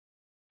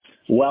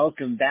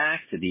Welcome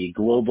back to the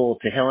Global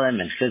Tehillim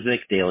and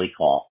Chizuk Daily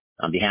Call.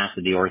 On behalf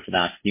of the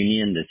Orthodox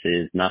Union, this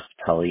is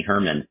Naftali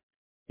Herman.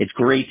 It's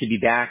great to be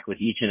back with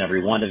each and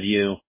every one of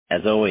you.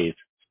 As always,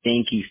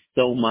 thank you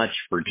so much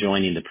for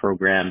joining the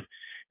program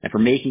and for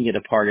making it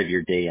a part of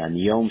your day on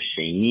Yom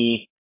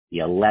Sheni, the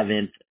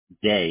 11th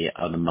day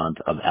of the month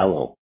of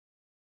Elul.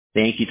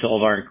 Thank you to all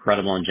of our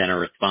incredible and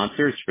generous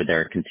sponsors for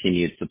their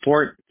continued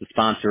support. To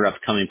sponsor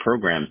upcoming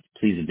programs,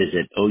 please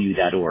visit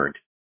ou.org/call.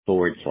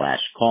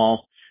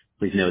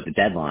 Please note the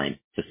deadline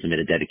to submit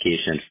a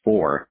dedication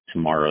for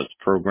tomorrow's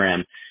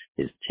program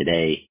is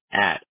today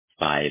at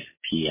 5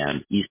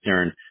 p.m.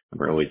 Eastern.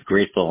 We're always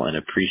grateful and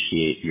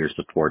appreciate your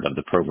support of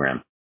the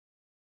program.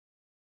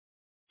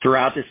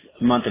 Throughout this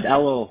month of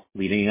Elul,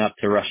 leading up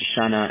to Rosh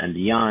Hashanah and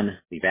beyond,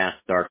 we've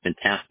asked our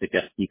fantastic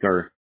guest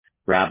speaker,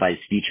 rabbis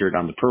featured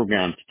on the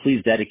program, to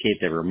please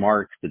dedicate their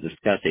remarks to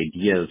discuss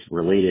ideas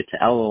related to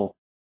Elul,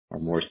 or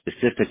more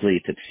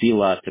specifically to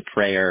tefillah, to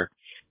prayer.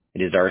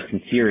 It is our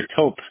sincerest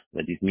hope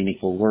that these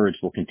meaningful words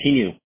will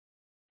continue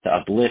to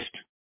uplift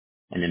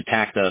and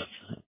impact us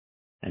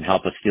and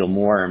help us feel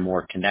more and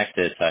more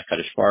connected to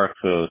HaKadosh Baruch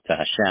Hu, to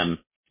Hashem,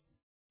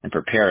 and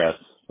prepare us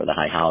for the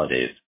high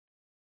holidays.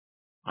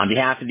 On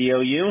behalf of the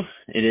OU,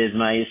 it is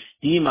my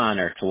esteemed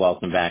honor to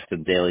welcome back to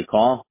the Daily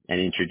Call and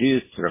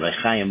introduce Rabbi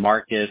Chaim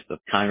Marcus of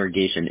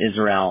Congregation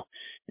Israel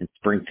in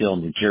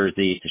Springfield, New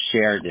Jersey, to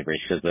share Divrei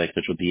Chizuk,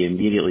 which will be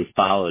immediately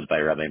followed by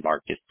Rabbi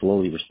Marcus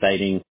slowly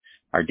reciting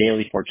our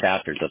daily 4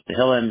 chapters of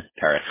Tehillim,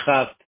 Perek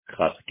Chaf,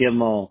 Chaf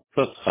Gimel,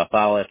 Kuf Chaf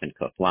Aleph, and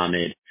Kuf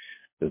Lamed.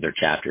 Those are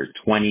chapters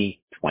 20,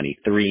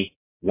 23,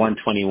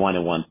 121,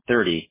 and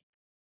 130.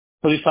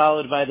 Will be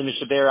followed by the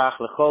Mishaberach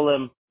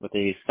Lecholim with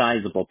a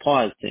sizable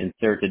pause to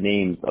insert the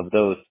names of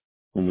those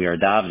whom we are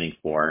davening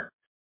for.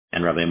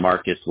 And Rabbi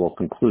Marcus will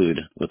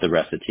conclude with the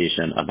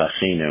recitation of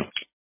Ashenu.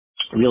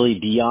 Really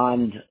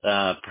beyond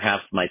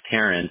perhaps my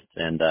parents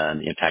and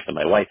the impact that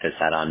my wife has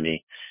had on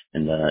me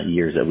in the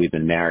years that we've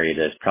been married,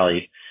 there's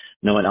probably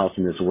no one else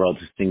in this world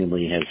who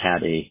singularly has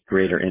had a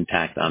greater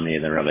impact on me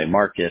than Rabbi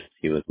Marcus.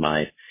 He was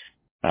my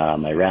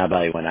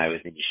rabbi when I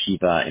was in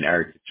yeshiva in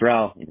Eretz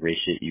Yisrael, in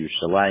Reshit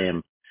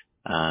Yerushalayim.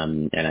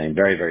 And I'm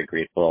very, very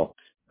grateful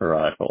for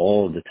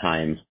all of the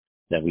time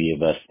that we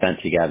have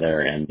spent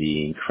together and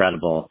the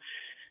incredible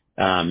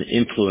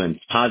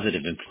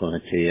positive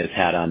influence he has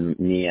had on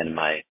me and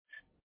my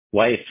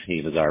wife.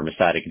 He was our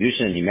Masada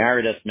Kedushin. He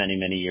married us many,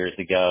 many years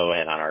ago,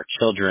 and on our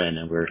children,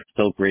 and we're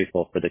so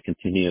grateful for the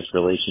continuous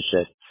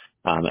relationship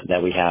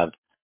that we have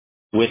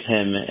with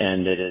him,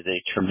 and it is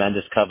a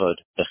tremendous kavod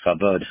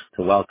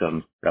to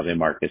welcome Rabbi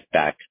Marcus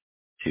back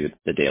to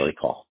the Daily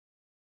Call.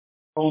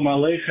 Shalom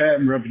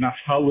Aleichem, Rabbi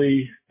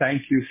Naftali.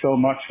 Thank you so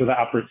much for the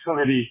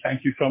opportunity.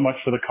 Thank you so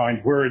much for the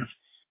kind words.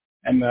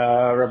 And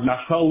Rabbi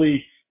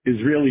Naftali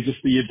is really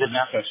just the Yidin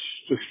Nefesh,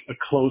 just a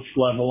close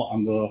level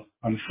on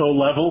the soul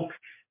level.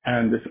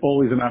 And it's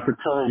always an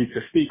opportunity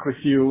to speak with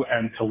you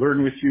and to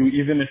learn with you,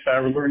 even if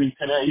our learning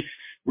today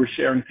we're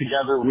sharing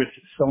together with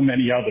so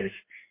many others.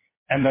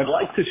 And I'd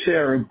like to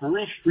share a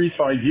brief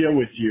idea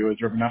with you,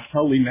 as Rabbi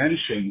Naftali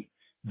mentioned,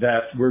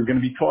 that we're going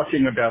to be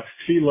talking about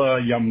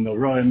Tefillah, Yom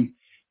Noraim.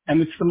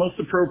 And it's the most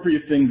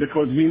appropriate thing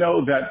because we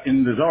know that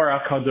in the Zohar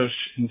HaKadosh,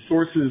 in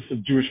sources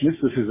of Jewish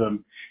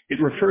mysticism,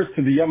 it refers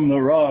to the Yom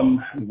Noraim,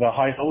 the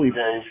High Holy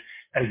Days,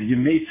 as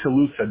Yemei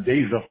Tzelusa,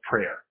 days of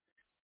prayer.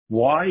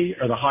 Why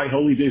are the High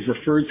Holy Days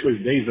referred to as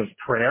days of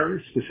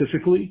prayer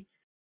specifically?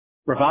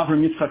 Rav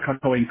Avram Yitzchak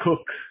HaKohen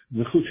Kook,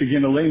 Zechut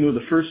Yagin Aleinu,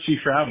 the first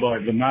chief rabbi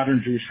of the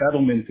modern Jewish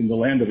settlement in the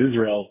land of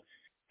Israel,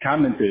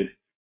 commented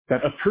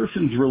that a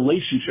person's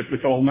relationship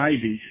with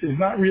Almighty is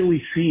not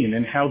really seen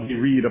in how they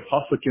read a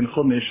pasuk in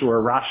Chumash or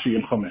a Rashi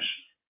in Chumash.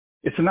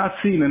 It's not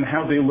seen in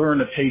how they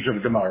learn a page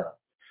of Gemara.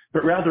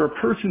 But rather, a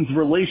person's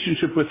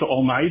relationship with the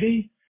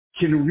Almighty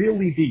can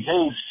really be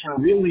gauged,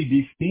 can really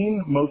be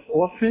seen most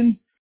often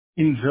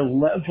in the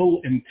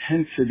level,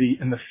 intensity,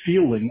 and the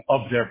feeling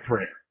of their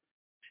prayer.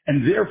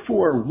 And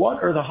therefore,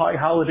 what are the high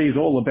holidays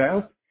all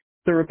about?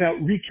 They're about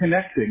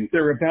reconnecting.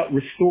 They're about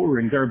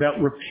restoring. They're about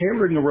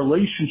repairing a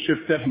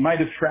relationship that might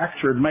have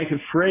fractured, might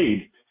have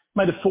frayed,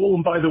 might have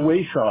fallen by the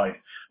wayside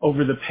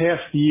over the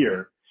past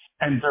year.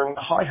 And during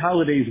the high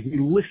holidays, we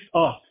lift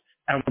up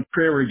our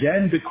prayer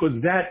again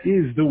because that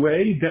is the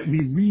way that we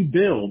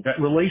rebuild that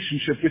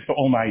relationship with the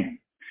Almighty.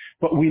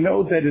 But we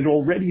know that it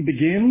already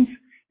begins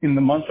in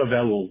the month of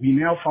Elul. We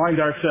now find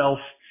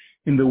ourselves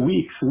in the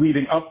weeks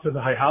leading up to the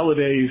high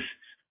holidays,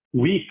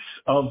 weeks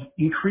of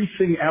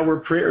increasing our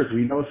prayers.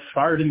 We know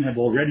Sephardim have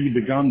already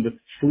begun the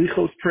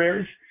Slichos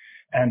prayers,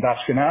 and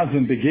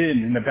Ashkenazim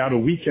begin in about a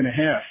week and a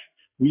half.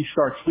 We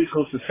start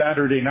Slichos the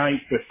Saturday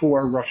night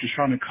before Rosh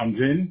Hashanah comes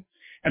in.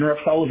 And Rav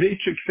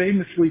Soloveitchik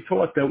famously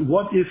taught that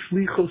what is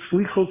Slichos?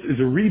 Slichos is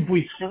a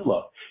ribui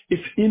tefillah.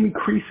 It's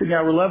increasing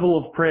our level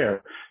of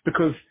prayer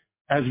because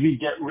as we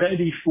get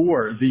ready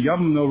for the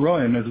Yom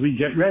Noraim, as we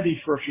get ready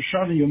for Rosh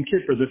Hashanah Yom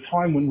Kippur, the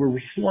time when we're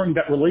restoring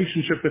that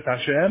relationship with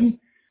Hashem,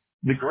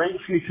 the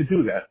greatest way to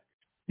do that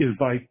is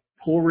by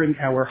pouring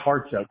our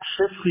hearts out.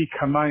 Shifchi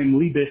kamayim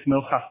libes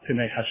melchas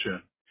pnei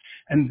Hashem.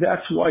 And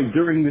that's why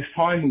during this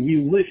time we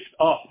lift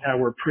up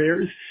our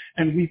prayers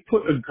and we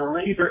put a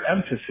greater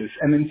emphasis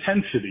and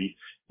intensity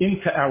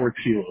into our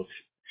tefillos.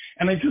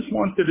 And I just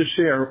wanted to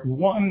share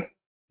one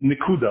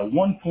nikuda,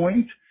 one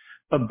point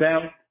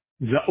about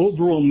the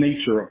overall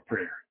nature of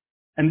prayer.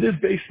 And this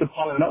based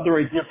upon another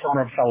idea from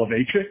Rav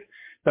Soloveitchik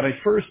that I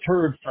first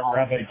heard from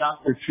Rabbi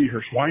Dr. Tzvi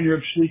Hirsch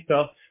Weinreb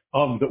Shlita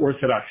of the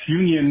Orthodox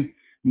Union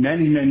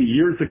many, many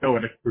years ago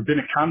at a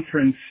rabbinic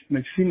conference, and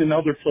I've seen in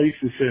other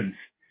places since,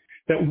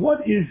 that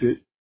what's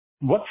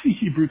the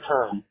Hebrew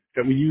term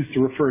that we use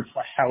to refer to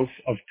a house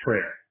of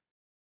prayer?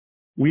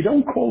 We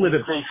don't call it a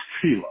beis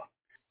tefillah.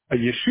 A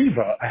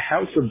yeshiva, a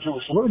house of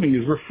Jewish learning,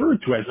 is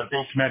referred to as a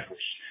beis medrash,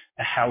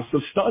 a house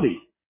of study.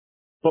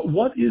 But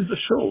what is a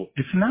shul?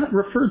 It's not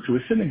referred to, a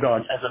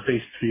synagogue, as a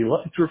beis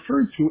tefillah. It's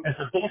referred to as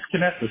a beis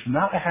knesset,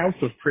 not a house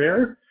of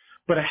prayer,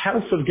 but a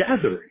house of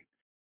gathering.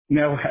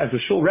 Now, as a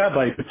shul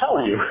rabbi, I could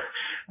tell you,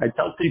 I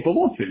tell people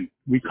often,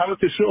 we come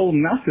to shul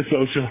not to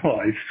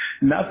socialize,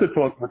 not to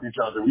talk with each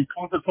other. We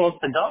come to talk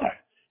to God.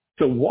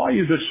 So why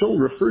is a shul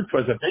referred to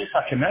as a beis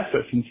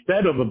knesset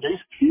instead of a beis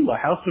tefillah,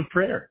 house of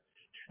prayer?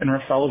 And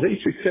Rav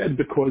Soloveitchik said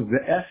because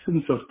the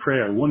essence of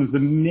prayer, one of the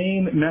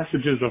main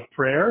messages of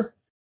prayer,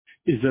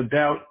 is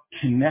about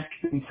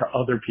connecting to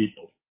other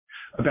people,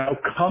 about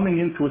coming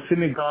into a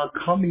synagogue,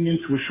 coming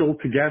into a shul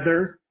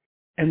together,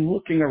 and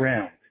looking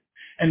around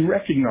and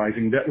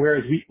recognizing that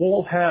whereas we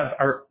all have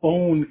our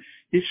own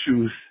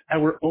issues,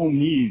 our own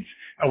needs,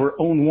 our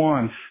own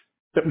wants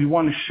that we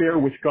want to share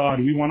with God,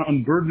 we want to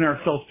unburden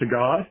ourselves to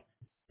God,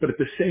 but at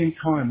the same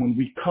time, when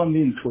we come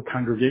into a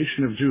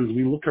congregation of Jews,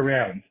 we look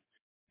around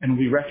and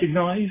we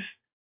recognize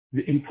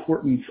the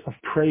importance of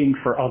praying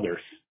for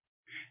others.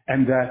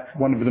 And that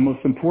one of the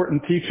most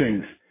important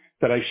teachings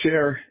that I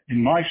share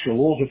in my shul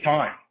all the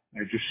time,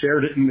 I just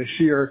shared it in the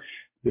shir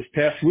this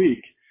past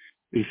week,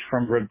 is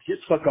from Rabbi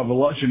Yitzchak of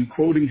Volozhin,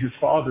 quoting his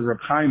father,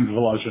 Rabbi Chaim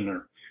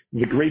Volozhiner,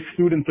 the great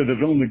student of the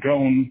Vilna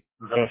Gaon,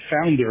 the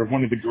founder of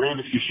one of the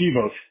greatest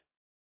yeshivos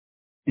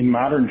in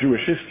modern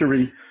Jewish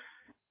history,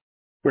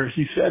 where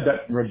he said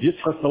that Rabbi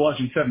Yitzchak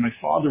Volozhin said, my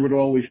father would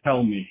always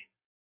tell me,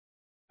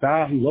 that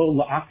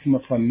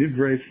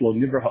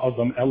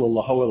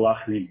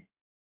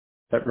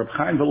Rabbi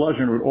Chaim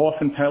Volozhin would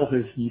often tell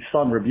his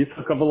son, Rabbi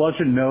Yitzchak of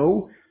Volozhin,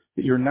 know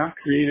that you're not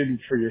created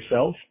for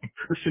yourself. A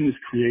person is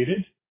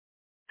created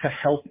to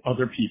help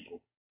other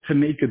people, to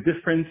make a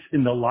difference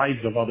in the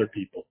lives of other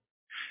people.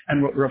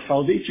 And what Rav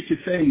Soloveitchik is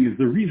saying is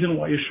the reason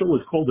why a shul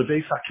is called a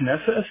beis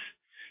knesset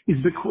is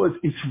because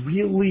it's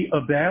really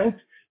about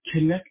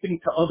connecting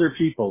to other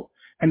people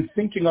and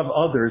thinking of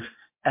others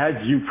as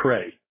you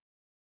pray.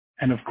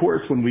 And of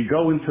course, when we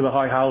go into the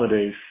high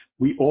holidays,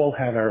 we all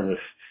have our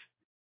lists.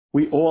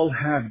 We all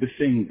have the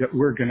things that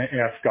we're going to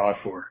ask God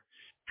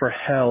for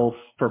health,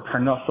 for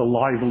parnasa,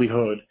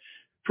 livelihood,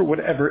 for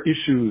whatever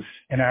issues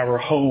in our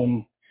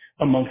home,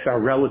 amongst our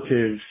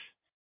relatives.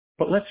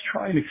 But let's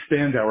try and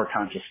expand our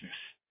consciousness.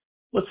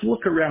 Let's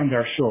look around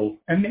our shul,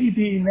 and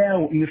maybe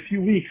now in the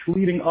few weeks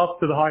leading up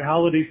to the high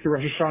holidays to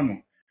Rosh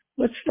Hashanah,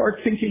 let's start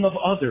thinking of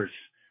others,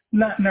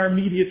 not in our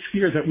immediate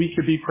sphere that we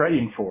could be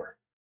praying for,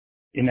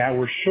 in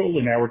our shul,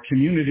 in our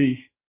community,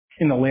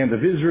 in the land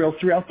of Israel,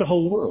 throughout the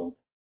whole world.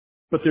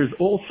 But there's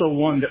also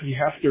one that we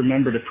have to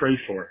remember to pray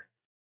for,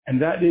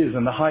 and that is,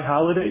 in the high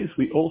holidays,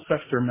 we also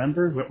have to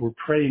remember that we're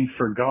praying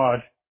for God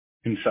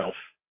himself.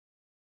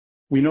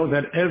 We know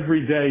that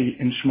every day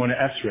in Shemona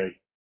Esrei,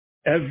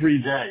 every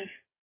day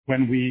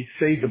when we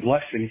say the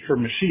blessing for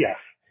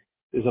Mashiach,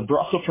 there's a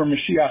bracha for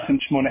Mashiach in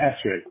Shemona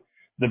Esrei.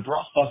 The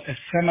bracha of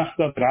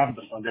Esemachta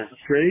B'Ravdacha. There's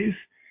a phrase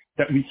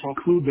that we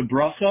conclude the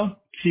bracha,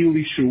 Ki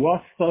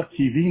Lishuatcha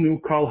Kivinu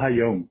Kol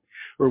Hayom,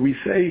 where we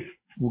say,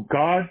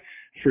 God,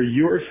 for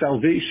your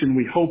salvation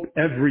we hope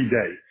every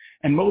day.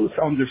 And most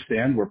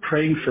understand we're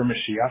praying for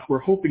Mashiach. We're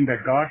hoping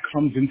that God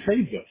comes and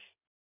saves us.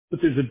 But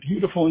there's a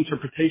beautiful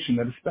interpretation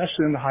that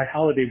especially in the high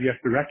holiday we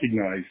have to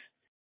recognize.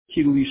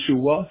 Ki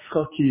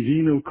Lishuatcha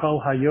Kivinu Kol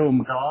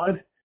Hayom,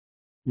 God,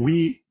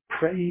 we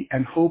pray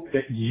and hope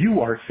that you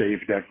are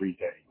saved every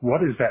day.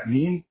 What does that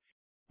mean?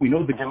 We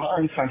know the Gemara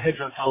in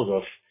Sanhedrin tells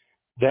us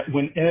that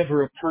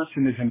whenever a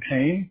person is in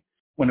pain,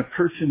 when a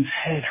person's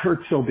head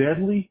hurts so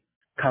badly,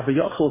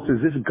 Kavayachol says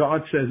this,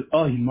 God says,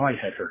 oh, my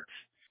head hurts.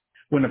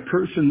 When a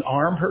person's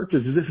arm hurts,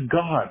 it's as if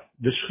God,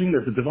 the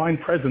Shekhinah, the divine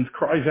presence,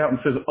 cries out and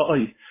says,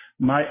 oh,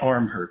 my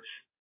arm hurts.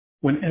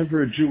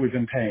 Whenever a Jew is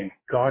in pain,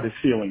 God is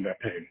feeling that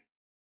pain.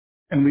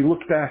 And we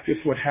look back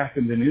at what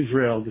happened in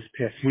Israel this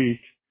past week,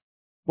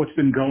 what's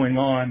been going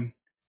on.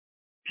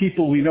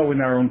 People we know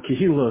in our own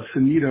kehilos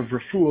in need of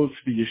refuos,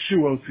 the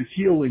yeshuos, the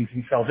healings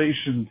and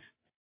salvations.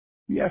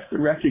 We have to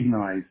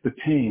recognize the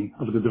pain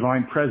of the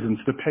divine presence,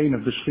 the pain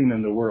of the Shekhinah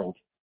in the world.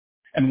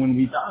 And when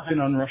we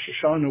daven on Rosh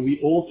Hashanah,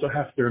 we also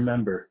have to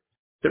remember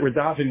that we're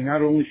davening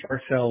not only for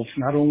ourselves,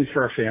 not only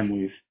for our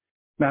families,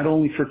 not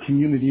only for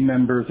community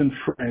members and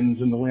friends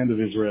in the land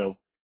of Israel,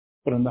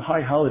 but on the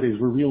high holidays,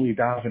 we're really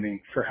davening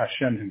for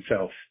Hashem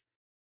himself.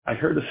 I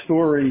heard a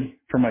story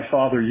from my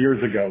father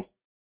years ago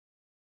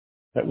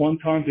At one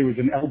time, there was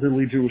an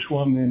elderly Jewish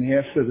woman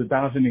after the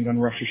davening on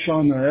Rosh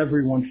Hashanah,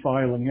 everyone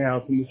filing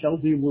out, and this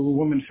elderly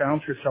woman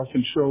found herself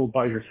in shul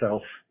by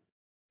herself.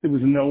 There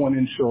was no one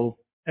in shul.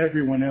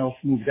 Everyone else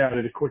moved out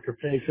at a quicker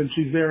pace, and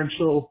she's there in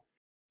shul,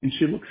 and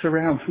she looks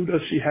around. Who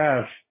does she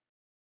have?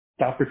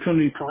 The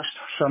opportunity to wish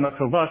Shana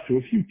Tova to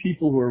a few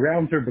people who were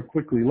around her but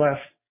quickly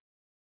left.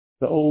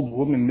 The old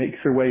woman makes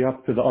her way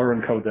up to the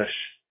Aron Kodesh,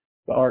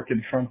 the ark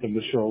in front of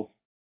the shul,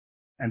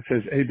 and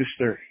says,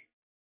 Eibishter,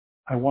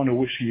 I want to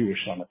wish you a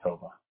Shana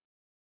Tova.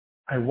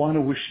 I want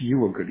to wish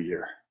you a good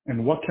year.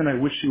 And what can I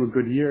wish you a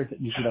good year?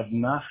 That you should have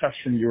nachas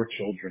from your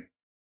children.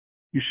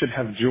 You should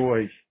have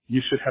joy.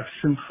 You should have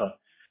simcha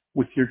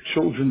with your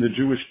children, the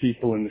Jewish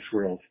people in this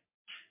world.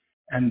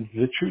 And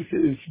the truth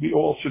is, we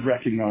all should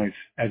recognize,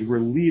 as we're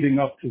leading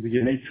up to the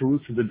Yemei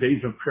Terusa, the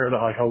days of prayer, the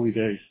high holy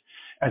days,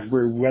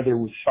 whether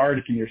we're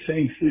starting and you're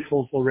saying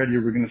slichos already,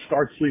 or we're going to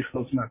start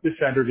slichos not this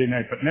Saturday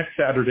night, but next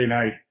Saturday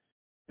night,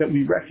 that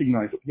we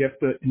recognize that we have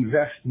to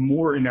invest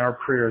more in our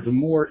prayer, the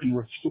more in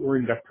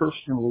restoring that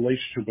personal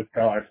relationship with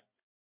God.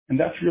 And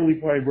that's really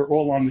why we're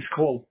all on this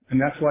call.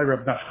 And that's why,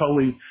 Rabbi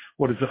Naftali,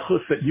 what is the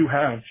chus that you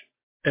have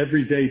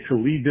every day to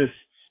lead this,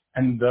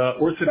 and the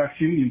Orthodox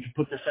Union to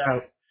put this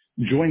out,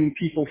 joining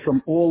people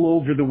from all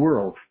over the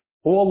world,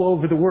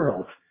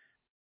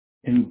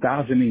 in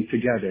davening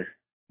together,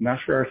 not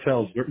for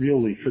ourselves, but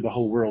really for the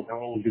whole world and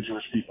all of the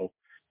Jewish people.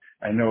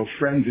 I know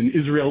friends in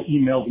Israel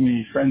emailed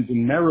me, friends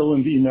in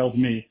Maryland emailed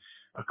me,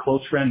 a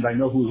close friend I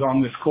know who's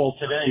on this call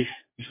today,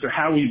 Mr.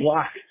 Howie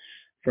Block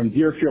from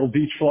Deerfield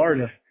Beach,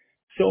 Florida.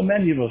 So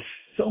many of us,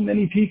 so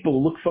many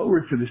people look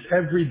forward to this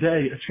every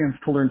day, a chance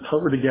to learn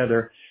Torah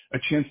together, a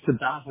chance to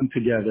daven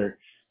together,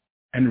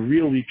 and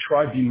really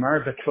try to be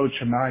marva kvod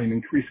shamayim,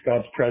 increase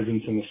God's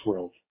presence in this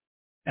world.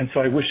 And so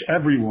I wish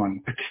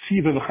everyone, a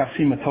ksiva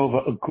v'chasima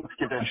tova, a good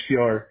gedesh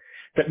yar,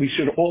 that we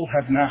should all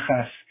have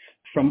nachas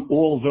from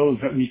all those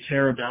that we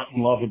care about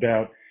and love.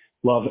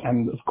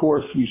 And of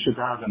course, we should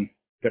daven,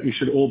 that we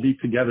should all be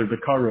together, the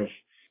karos,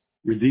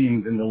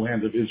 redeemed in the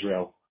land of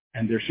Israel.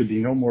 And there should be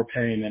no more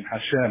pain, and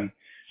Hashem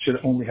should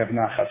only have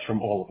nachas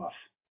from all of us.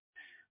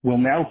 We'll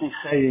now be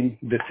saying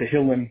the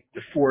Tehillim,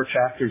 the 4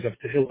 chapters of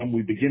Tehillim.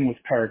 We begin with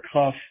Parak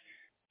Chaf,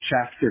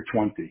 chapter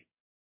 20.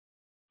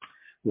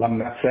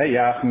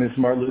 Lamnatseach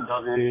mizmar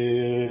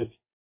l'David,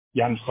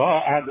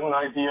 Yancha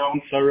Adonai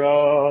b'yom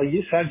tzara,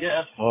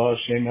 Yisagecha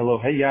Shem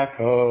Elohei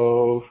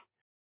Yaakov,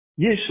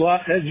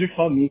 Yishlach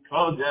Ezricha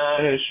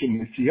mikodesh,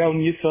 U'mitzion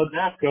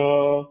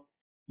Yisodeka,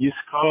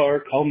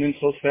 Yiskar kol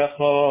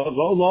minchosecha,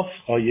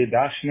 V'olofcha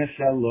Yidash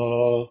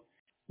neselo,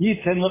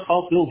 Yiten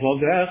l'chal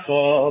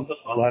pilvovecha,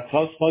 V'chal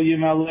atzoscha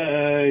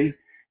yimalei,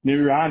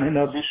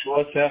 Miranina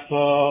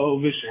b'shuasecha,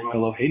 V'shem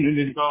Eloheinu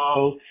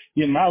nidgal,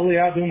 Yimalei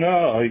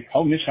Adonai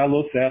kol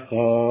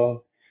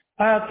mishalosecha.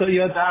 Ata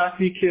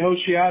yadati ki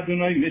hoshi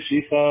Adonai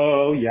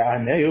mishicho,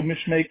 Ya'aneu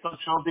mishmei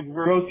kodsho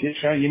b'gvorot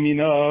yesha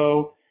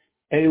yimino,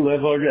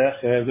 Eilev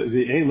orechev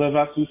v'eilev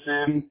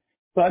asusim,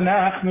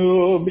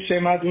 V'anachnu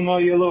b'shem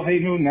Adonai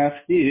Eloheinu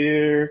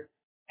naskir,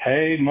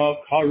 Hey ma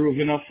karu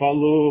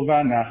v'nafalu,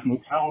 V'anachnu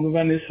kaunu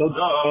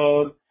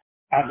v'nisodod,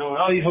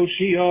 Adonai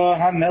Hoshia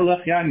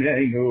HaMelech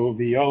Yaneinu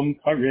V'yom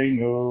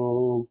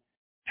Kareinu.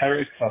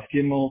 Parak Chaf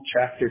Gimel,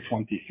 chapter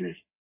 23.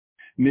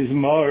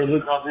 Mizmar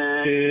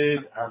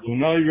l'David,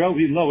 Adonai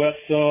Rovi Lo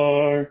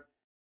Esar,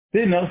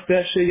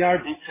 V'noseh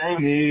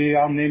sheyarditeni,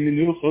 Al ne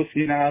menuchos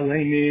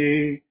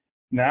yinaleini,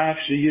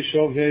 Nafshi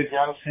yishoved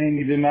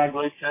yarseini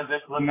V'maglei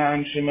tzedek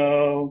l'man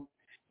shemo,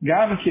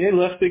 Gam ki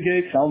elech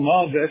begeit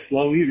salmaves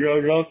lo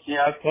iro roki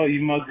ato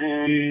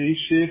imadi,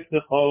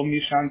 Shiftecho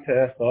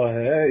mishantecha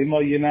heima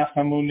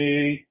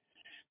yinachamuni,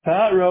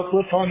 Ta'arok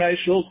lefonai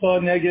shulcha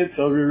neged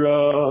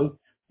torirod,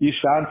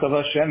 Yishantav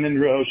Hashem in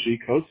Roshi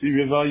kosi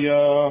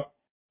rivaya,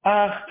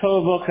 Ach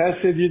tov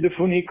chesed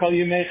yidefuni kol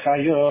yimei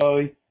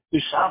chayoy,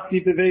 V'shavti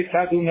b'veit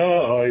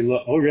Adonai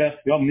la'orech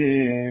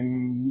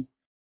yomim.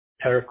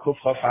 Parak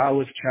Chaf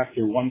Aleph,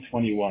 chapter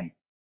 121.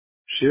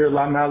 Shir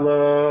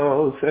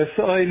lamalos,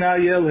 Esoi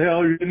na'yel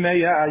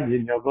he'orimei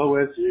ayin yavo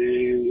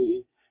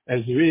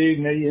Ezri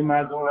ne'yim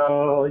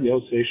Adonai,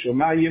 Yosei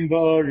shomayim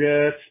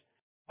ba'oretz,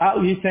 Al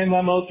yiten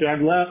lamot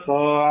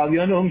raglecha, Al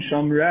yonom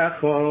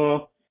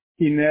shomrecha,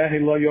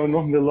 Hineh lo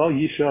yonom v'lo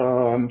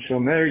yisham,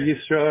 Shomer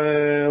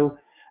Yisrael,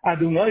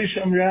 Adonai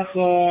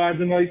shomrecha,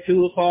 Adonai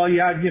tzilcha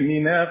yad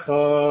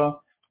yeminecha,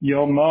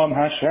 Yomam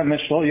Hashem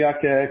shlo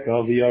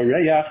yakeka,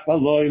 V'yareach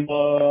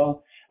b'loyla,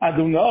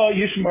 Adonai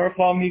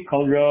yishmarcha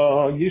mikol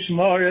ra,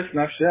 Yishmar es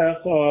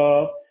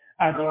nafshecha,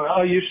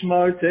 Adonai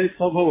yishmar teis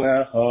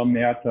chavoecha,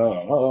 Me'ata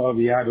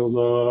v'yad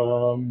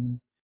olam.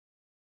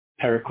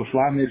 Parak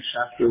Lamed,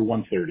 chapter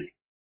 130.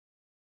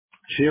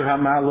 Shir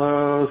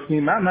hamalos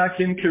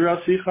mimanakim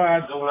kirasicha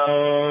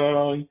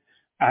Adonai,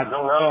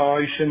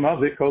 Adonai shema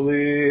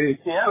v'koli,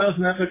 Yeros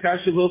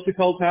nefesh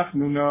v'sikol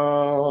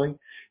tachnunai,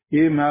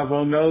 Im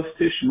avonos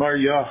tishmar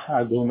yach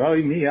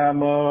Adonai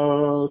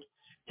mi'amot,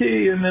 Ki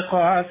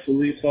yemecha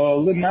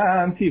aslicha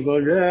leman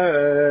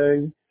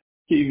tivorei,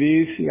 Ki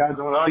visi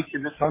Adonai ki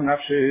b'son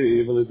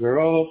nafshi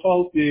v'lizvaro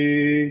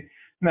cholti,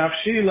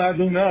 Nafshi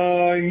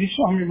ladunai,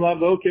 mishomrim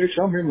laboker,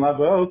 shomrim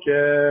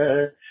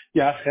laboker.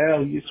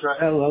 Yachel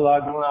Yisrael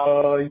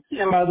ladunai,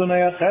 yem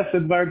Adonai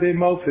chesed bardei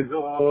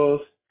mofidos.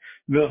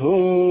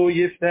 Vehu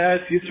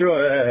yiftes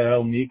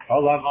Yisrael,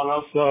 mikol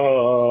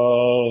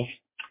avonosos.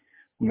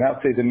 Now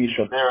say the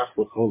Mishaberach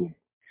l'cholim.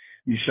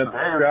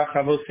 Mishaberach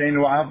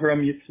Avoseinu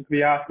Avram Yitzchak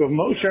v'Yaakov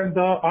Moshe and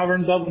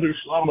Aaron David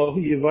Shlomo Hu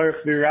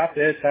Yivarech v'Rafeh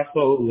et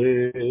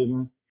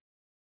HaCholim.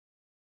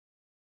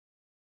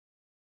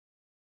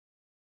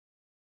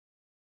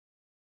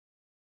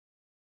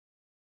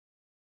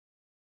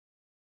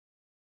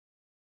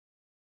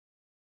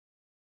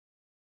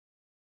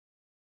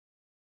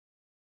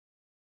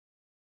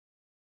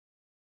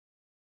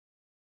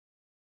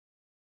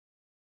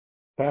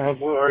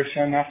 Bavur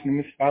she'anachnu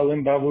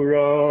mispalim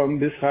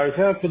bavuram b'schar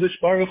zeh Kadosh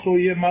Baruch Hu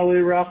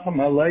Yimali Racham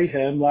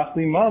Aleihem lach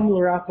limam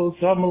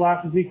l'rachosam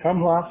lach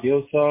zikam lach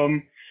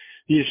yosam.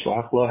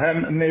 Yishlach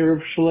lohem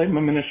meirav shleim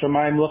min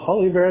hashamayim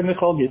l'chol iver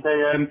nechol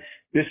gideyim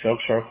b'soch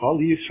shar chol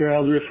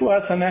Yisrael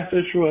refuas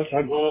hanefesh ruas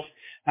hagos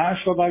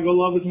ashva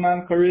bagolov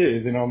zman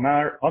kariv in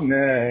Omar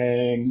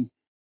Amen.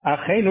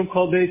 Achenu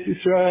kol Beit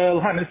Yisrael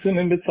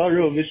hanesunim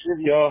b'tzaru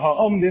v'shivya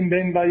ha'omdim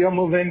ben bayom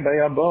uven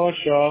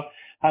bayabosha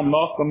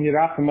ha'mokom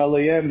yirachem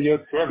alayim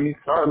v'yotzor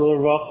misar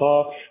l'rvacha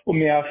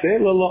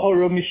u'mi'afel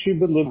l'oro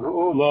mishubet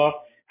l'gula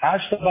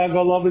ashva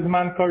bagolov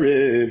zman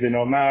kariv in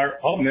Omar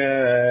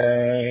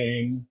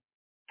Amen.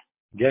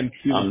 Again,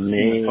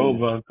 Amen.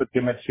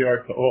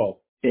 to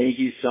all. Thank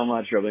you so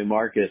much, Rabbi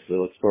Marcus. We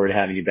look forward to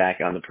having you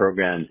back on the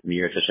program.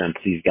 Mir Hashem,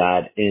 please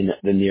God, in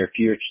the near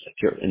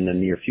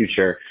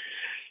future.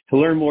 To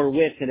learn more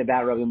with and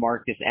about Rabbi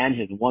Marcus and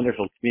his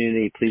wonderful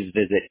community, please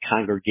visit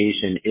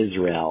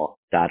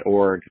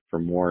congregationisrael.org for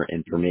more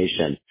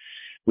information.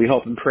 We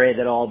hope and pray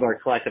that all of our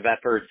collective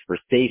efforts for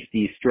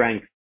safety,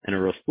 strength, and a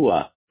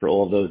refuah for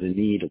all of those in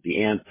need will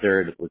be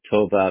answered,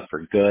 l'tova,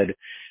 for good.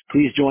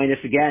 Please join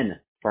us again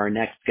for our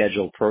next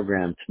scheduled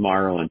program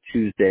tomorrow on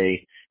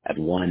Tuesday at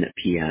 1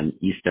 p.m.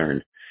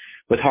 Eastern.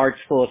 With hearts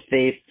full of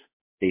faith,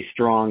 stay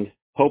strong,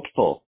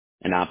 hopeful,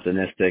 and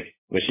optimistic,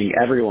 wishing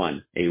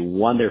everyone a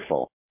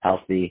wonderful,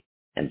 healthy,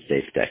 and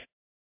safe day.